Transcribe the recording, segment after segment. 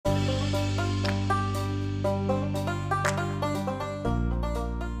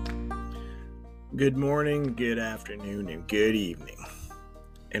Good morning, good afternoon, and good evening.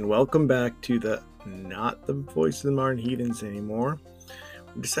 And welcome back to the Not the Voice of the Modern Heathens anymore.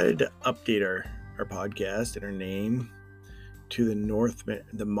 We decided to update our podcast and our name to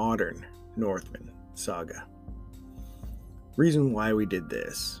the Modern Northman Saga. Reason why we did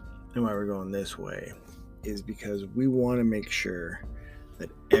this and why we're going this way is because we want to make sure that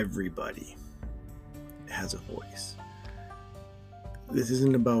everybody has a voice. This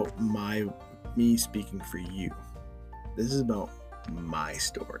isn't about me speaking for you. This is about my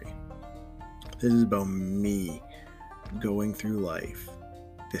story. This is about me going through life,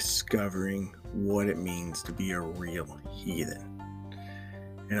 discovering what it means to be a real heathen.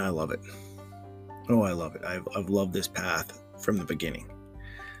 And I love it. Oh, I love it. I've loved this path from the beginning.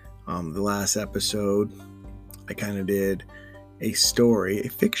 The last episode, I kind of did a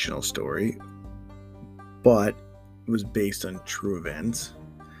fictional story, but it was based on true events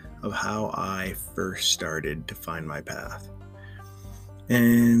of how I first started to find my path.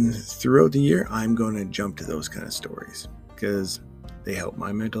 And throughout the year, I'm going to jump to those kind of stories because they help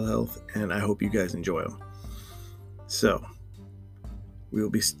my mental health, and I hope you guys enjoy them. So, we'll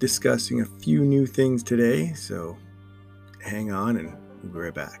be discussing a few new things today, so hang on and we'll be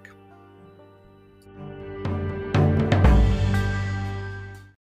right back.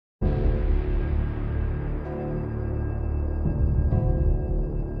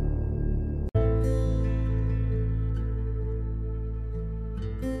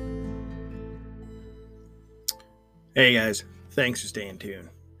 Hey guys, thanks for staying tuned.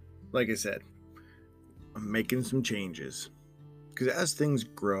 Like I said, I'm making some changes because as things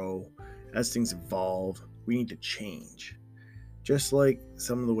grow, as things evolve, we need to change. Just like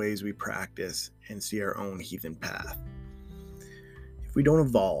some of the ways we practice and see our own heathen path. If we don't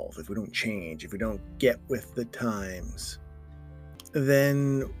evolve, if we don't change, if we don't get with the times,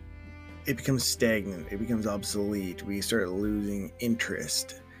 then it becomes stagnant, it becomes obsolete, we start losing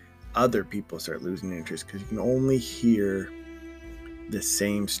interest. Other people start losing interest because you can only hear the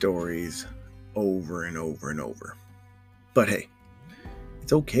same stories over and over and over. But hey,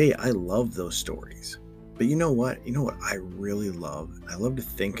 it's okay. I love those stories. But you know what? You know what I really love? I love to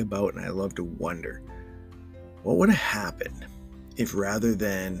think about and I love to wonder, what would have happened if rather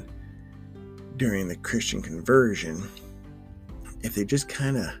than during the Christian conversion, if they just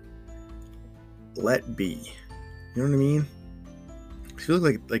kind of let be? You know what I mean? It feels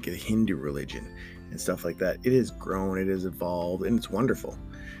like a Hindu religion and stuff like that. It has grown, it has evolved, and it's wonderful.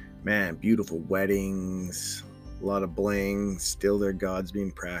 Man, beautiful weddings, a lot of bling, still their gods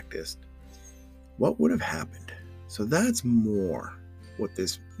being practiced. What would have happened? So that's more what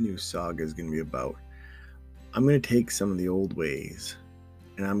this new saga is going to be about. I'm going to take some of the old ways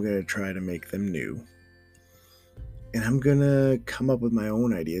and I'm going to try to make them new. And I'm going to come up with my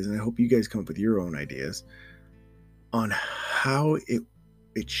own ideas, and I hope you guys come up with your own ideas on how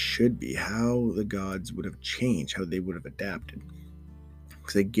it should be, how the gods would have changed, how they would have adapted.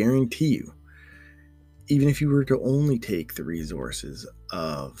 Because I guarantee you, even if you were to only take the resources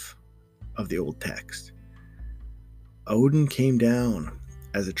of the old text, Odin came down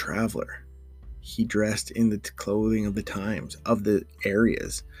as a traveler. He dressed in the clothing of the times, of the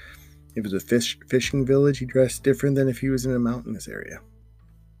areas. If it was a fishing village, he dressed different than if he was in a mountainous area.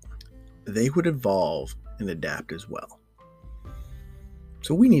 They would evolve and adapt as well.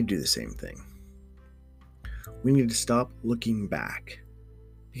 So we need to do the same thing. We need to stop looking back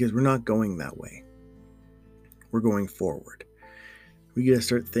because we're not going that way. We're going forward. We got to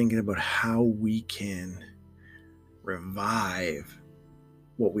start thinking about how we can revive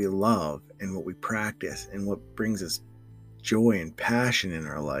what we love and what we practice and what brings us joy and passion in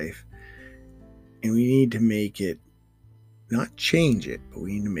our life. And we need to make it, not change it, but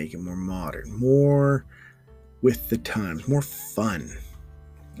we need to make it more modern, more with the times, more fun.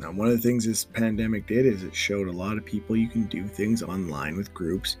 Now, one of the things this pandemic did is it showed a lot of people you can do things online with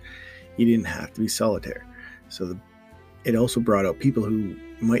groups. You didn't have to be solitaire. So it also brought out people who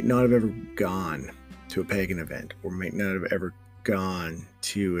might not have ever gone to a pagan event or might not have ever gone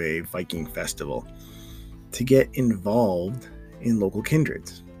to a Viking festival to get involved in local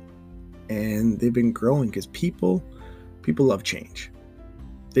kindreds. And they've been growing because people love change.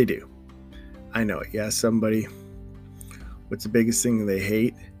 They do. I know it. You ask somebody, what's the biggest thing they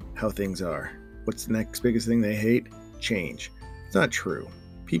hate? How things are. What's the next biggest thing they hate? Change. It's not true.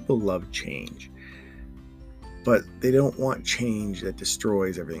 People love change. But they don't want change that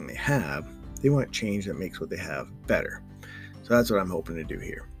destroys everything they have. They want change that makes what they have better. So that's what I'm hoping to do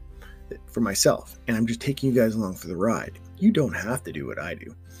here for myself. And I'm just taking you guys along for the ride. You don't have to do what I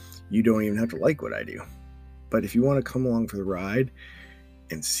do. You don't even have to like what I do. But if you want to come along for the ride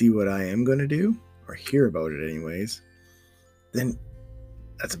and see what I am going to do, or hear about it anyways, then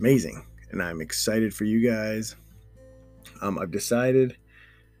that's amazing. And I'm excited for you guys. I've decided,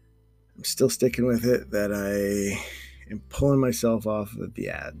 I'm still sticking with it, that I am pulling myself off of the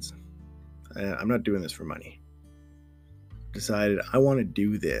ads. I'm not doing this for money. Decided I want to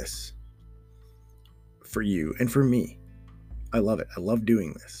do this for you and for me. I love it. I love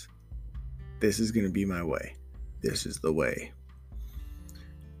doing this. This is going to be my way. This is the way.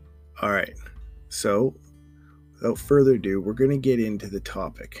 All right. So, without further ado, we're going to get into the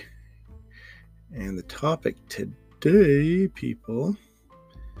topic. And the topic today, people,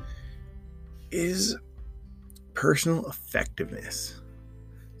 is personal effectiveness.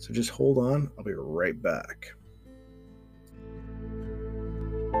 So just hold on. I'll be right back.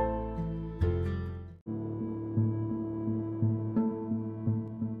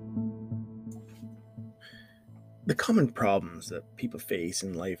 The common problems that people face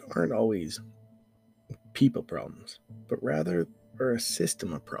in life aren't always people problems, but rather are a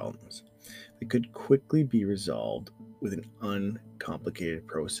system of problems that could quickly be resolved with an uncomplicated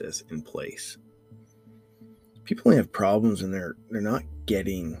process in place. People only have problems when they're not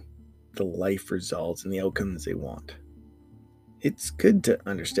getting the life results and the outcomes they want. It's good to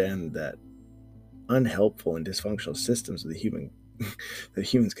understand that unhelpful and dysfunctional systems of the that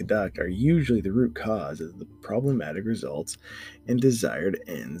humans conduct are usually the root cause of the problematic results and desired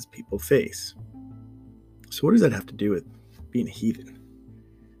ends people face. So what does that have to do with being a heathen?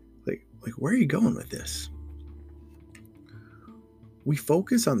 Like where are you going with this? We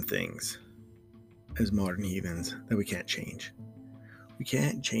focus on things as modern heathens that we can't change. We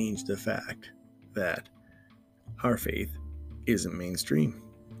can't change the fact that our faith isn't mainstream.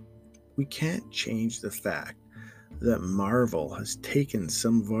 We can't change the fact that Marvel has taken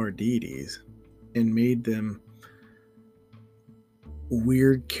some of our deities and made them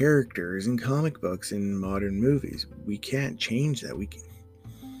weird characters in comic books and modern movies. We can't change that. We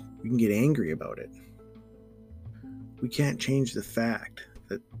can get angry about it. We can't change the fact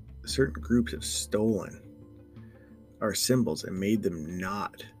that certain groups have stolen our symbols and made them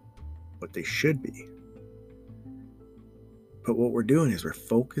not what they should be. But what we're doing is we're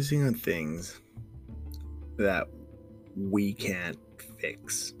focusing on things that we can't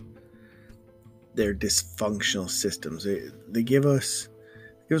fix. They're dysfunctional systems. They give us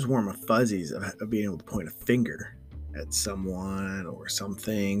warm and fuzzies of being able to point a finger at someone or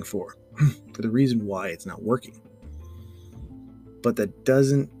something for the reason why it's not working. But that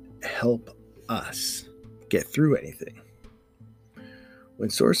doesn't help us get through anything. When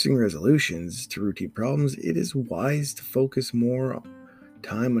sourcing resolutions to routine problems, it is wise to focus more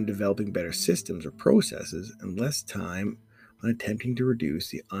time on developing better systems or processes and less time on attempting to reduce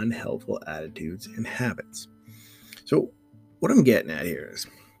the unhelpful attitudes and habits. So what I'm getting at here is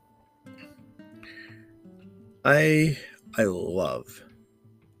I love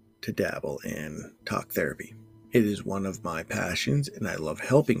to dabble in talk therapy. It is one of my passions and I love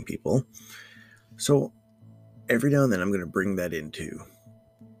helping people. So every now and then I'm going to bring that into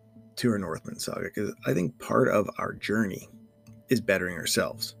our Northman saga, because I think part of our journey is bettering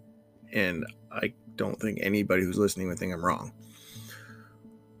ourselves. And I don't think anybody who's listening would think I'm wrong.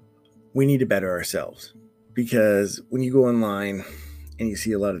 We need to better ourselves, because when you go online and you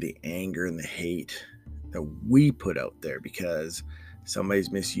see a lot of the anger and the hate that we put out there because somebody's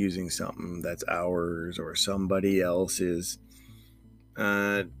misusing something that's ours, or somebody else is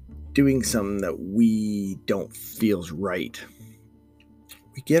doing something that we don't feels right,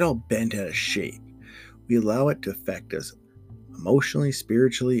 we get all bent out of shape. We allow it to affect us emotionally,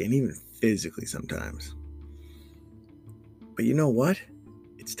 spiritually, and even physically sometimes. But you know what?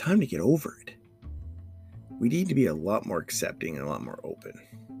 It's time to get over it. We need to be a lot more accepting and a lot more open.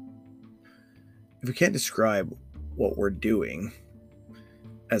 If we can't describe what we're doing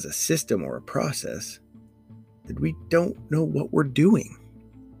as a system or a process, then we don't know what we're doing.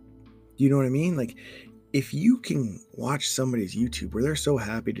 Do you know what I mean? Like, if you can watch somebody's YouTube where they're so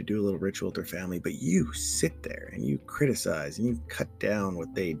happy to do a little ritual with their family, but you sit there and you criticize and you cut down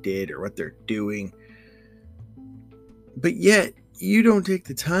what they did or what they're doing, but yet you don't take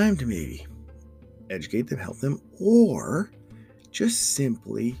the time to maybe educate them, help them, or just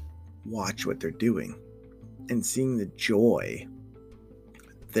simply watch what they're doing and seeing the joy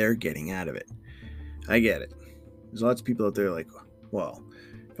they're getting out of it. I get it. There's lots of people out there like, well,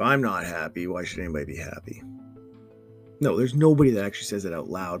 if I'm not happy, why should anybody be happy? No, there's nobody that actually says it out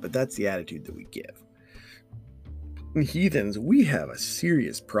loud, but that's the attitude that we give. And heathens, we have a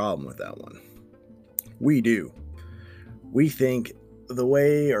serious problem with that one. We do. We think the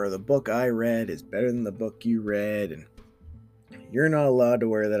way or the book I read is better than the book you read, and you're not allowed to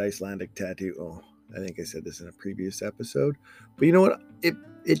wear that Icelandic tattoo. Oh, I think I said this in a previous episode. But you know what?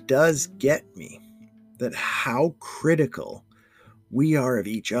 It does get me that how critical we are of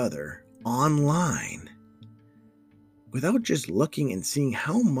each other online without just looking and seeing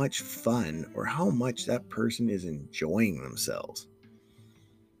how much fun or how much that person is enjoying themselves.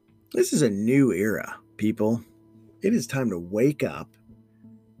 This is a new era, people. It is time to wake up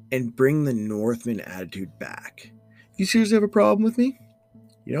and bring the Northman attitude back. You seriously have a problem with me?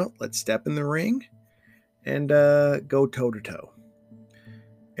 You know, let's step in the ring and go toe to toe.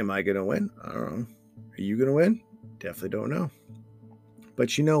 Am I going to win? I don't know. Are you going to win? Definitely don't know.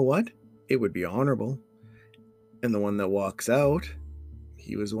 But you know what? It would be honorable. And the one that walks out,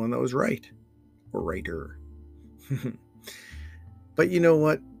 he was the one that was right. Or righter. But you know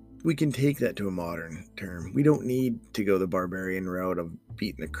what? We can take that to a modern term. We don't need to go the barbarian route of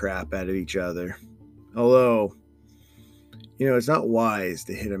beating the crap out of each other. Although, you know, it's not wise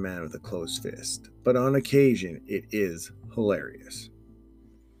to hit a man with a closed fist. But on occasion, it is hilarious.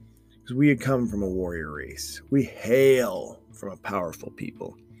 Because we had come from a warrior race. We hail from a powerful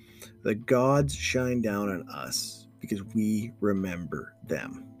people. The gods shine down on us because we remember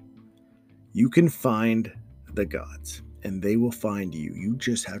them. You can find the gods, and they will find you. You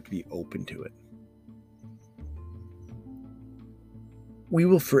just have to be open to it. We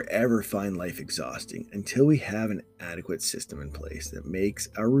will forever find life exhausting until we have an adequate system in place that makes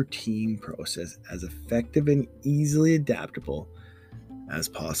our routine process as effective and easily adaptable as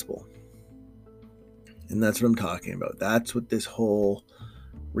possible. And that's what I'm talking about. That's what this whole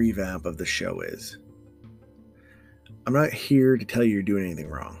revamp of the show is. I'm not here to tell you you're doing anything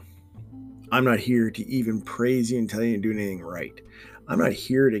wrong. I'm not here to even praise you and tell you you're doing anything right. I'm not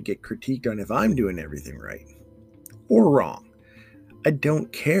here to get critiqued on if I'm doing everything right or wrong. I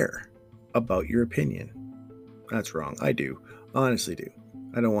don't care about your opinion. That's wrong. I do. Honestly do.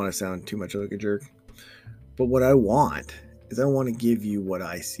 I don't want to sound too much like a jerk. But what I want is I want to give you what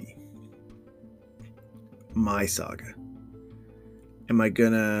I see. My saga. Am I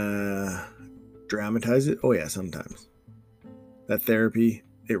gonna dramatize it? Oh yeah, sometimes. That therapy,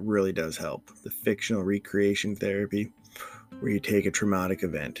 it really does help. The fictional recreation therapy, where you take a traumatic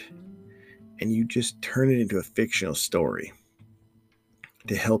event and you just turn it into a fictional story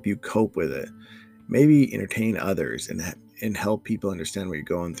to help you cope with it. Maybe entertain others and help people understand what you're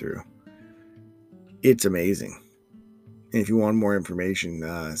going through. It's amazing. And if you want more information,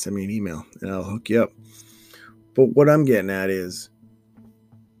 send me an email and I'll hook you up. But what I'm getting at is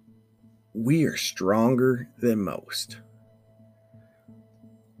we are stronger than most.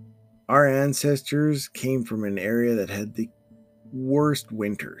 Our ancestors came from an area that had the worst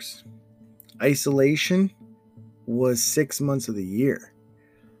winters. Isolation was 6 months of the year.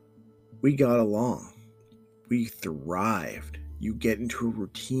 We got along. We thrived. You get into a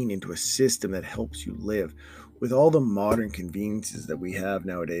routine, into a system that helps you live. With all the modern conveniences that we have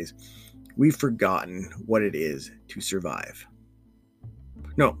nowadays, we've forgotten what it is to survive.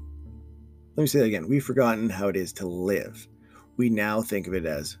 No, let me say that again. We've forgotten how it is to live. We now think of it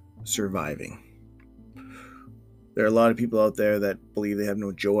as surviving. There are a lot of people out there that believe they have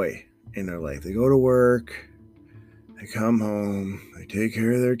no joy in their life. They go to work, they come home, they take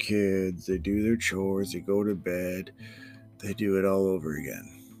care of their kids, they do their chores, they go to bed, they do it all over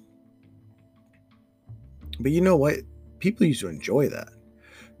again. But you know what? People used to enjoy that.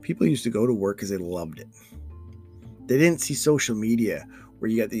 People used to go to work because they loved it. They didn't see social media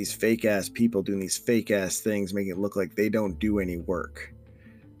where you got these fake ass people doing these fake ass things, making it look like they don't do any work.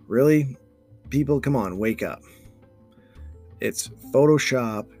 Really? People, come on, wake up. It's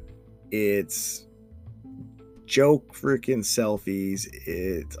Photoshop. It's joke freaking selfies.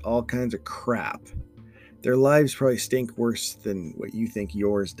 It's all kinds of crap. Their lives probably stink worse than what you think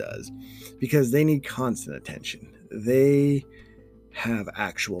yours does because they need constant attention. They have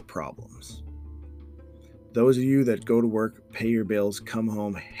actual problems. Those of you that go to work, pay your bills, come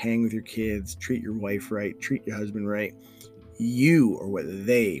home, hang with your kids, treat your wife right, treat your husband right, you are what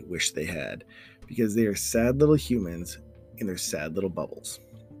they wish they had because they are sad little humans in their sad little bubbles.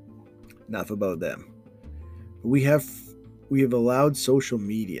 Enough about them. We have allowed social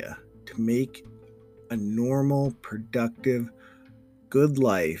media to make a normal, productive, good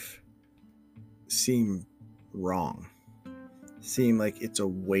life seem wrong. Seem like it's a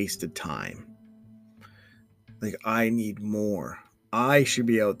waste of time. Like, I need more. I should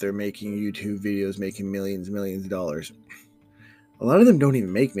be out there making YouTube videos, making millions of dollars. A lot of them don't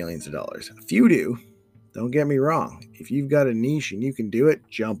even make millions of dollars. A few do. Don't get me wrong. If you've got a niche and you can do it,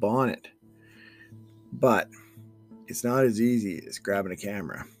 jump on it. But it's not as easy as grabbing a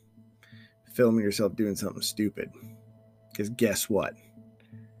camera, filming yourself doing something stupid. Because guess what?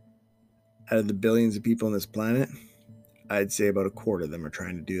 out of the billions of people on this planet, I'd say about a quarter of them are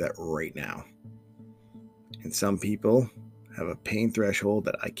trying to do that right now. And some people have a pain threshold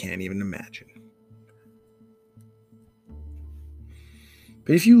that I can't even imagine.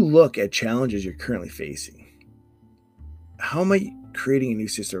 But if you look at challenges you're currently facing, how might creating a new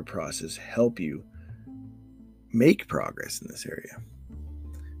system or process help you make progress in this area?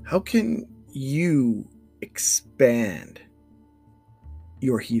 How can you expand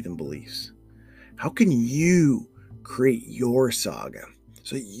your heathen beliefs? How can you create your saga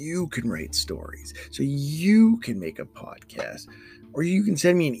so you can write stories, so you can make a podcast, or you can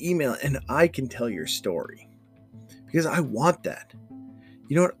send me an email and I can tell your story? Because I want that.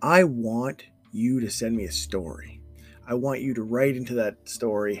 You know what? I want you to send me a story. I want you to write into that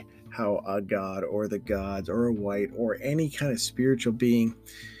story how a god or the gods or a white or any kind of spiritual being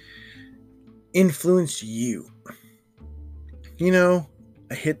influenced you. You know,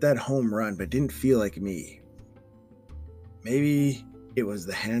 I hit that home run, but it didn't feel like me. Maybe it was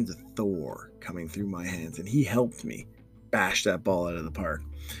the hands of Thor coming through my hands and he helped me bash that ball out of the park.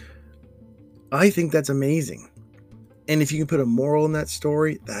 I think that's amazing. And if you can put a moral in that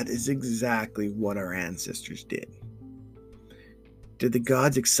story, that is exactly what our ancestors did. Did the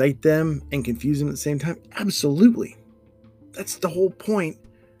gods excite them and confuse them at the same time? Absolutely. That's the whole point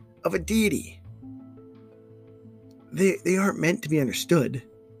of a deity. They aren't meant to be understood.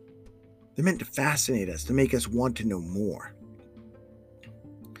 They're meant to fascinate us, to make us want to know more.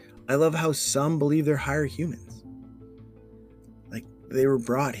 I love how some believe they're higher humans. Like they were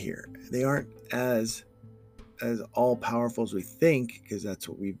brought here. They aren't as all-powerful as we think, because that's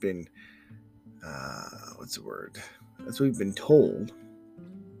what we've been, that's what we've been told.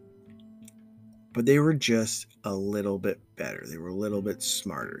 But they were just a little bit better. They were a little bit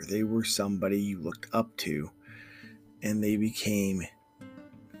smarter. They were somebody you looked up to, and they became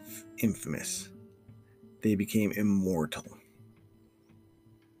infamous. They became immortal.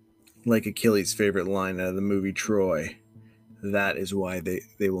 Like Achilles' favorite line out of the movie Troy, that is why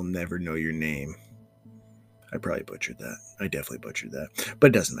they will never know your name. I probably butchered that. I definitely butchered that. But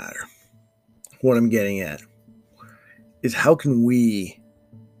it doesn't matter. What I'm getting at is how can we,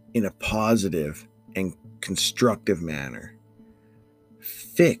 in a positive and constructive manner,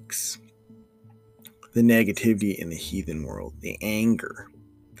 fix the negativity in the heathen world, the anger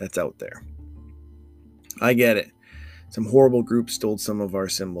that's out there? I get it. Some horrible groups stole some of our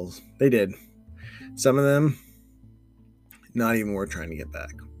symbols. They did. Some of them, not even worth trying to get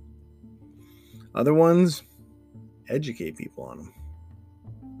back. Other ones, educate people on them.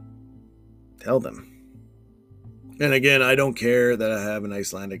 Tell them. And again, I don't care that I have an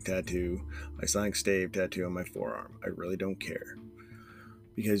Icelandic stave tattoo on my forearm. I really don't care.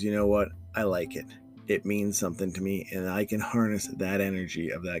 Because you know what? I like it. It means something to me, and I can harness that energy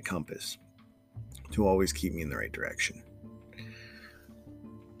of that compass to always keep me in the right direction.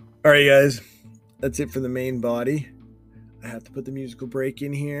 All right, guys. That's it for the main body. I have to put the musical break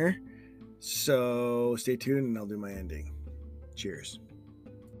in here. So stay tuned and I'll do my ending. Cheers.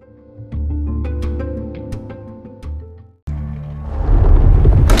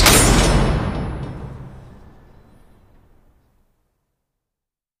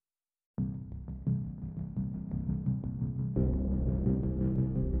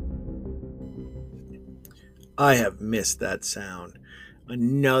 I have missed that sound.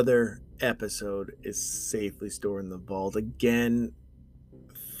 Another episode is safely stored in the vault. Again,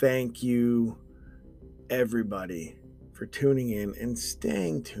 thank you, everybody, for tuning in and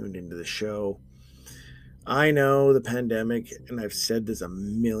staying tuned into the show. I know the pandemic, and I've said this a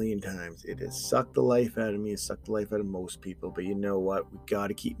million times, it has sucked the life out of me, it's sucked the life out of most people, but you know what? We got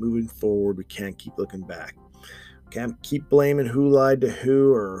to keep moving forward. We can't keep looking back. Can't keep blaming who lied to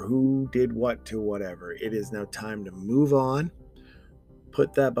who or who did what to whatever. It is now time to move on,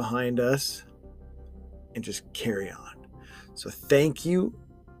 put that behind us, and just carry on. So thank you.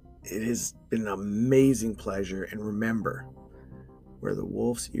 It has been an amazing pleasure. And remember, where the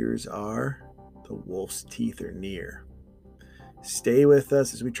wolf's ears are, the wolf's teeth are near. Stay with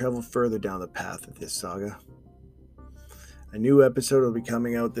us as we travel further down the path of this saga. A new episode will be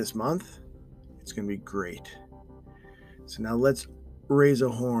coming out this month. It's going to be great. So now let's raise a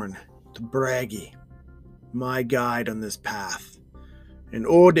horn to Bragi, my guide on this path. And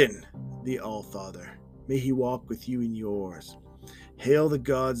Odin, the Allfather, may he walk with you in yours. Hail the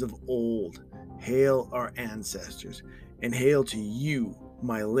gods of old, hail our ancestors, and hail to you,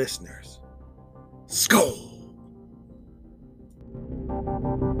 my listeners. Skål!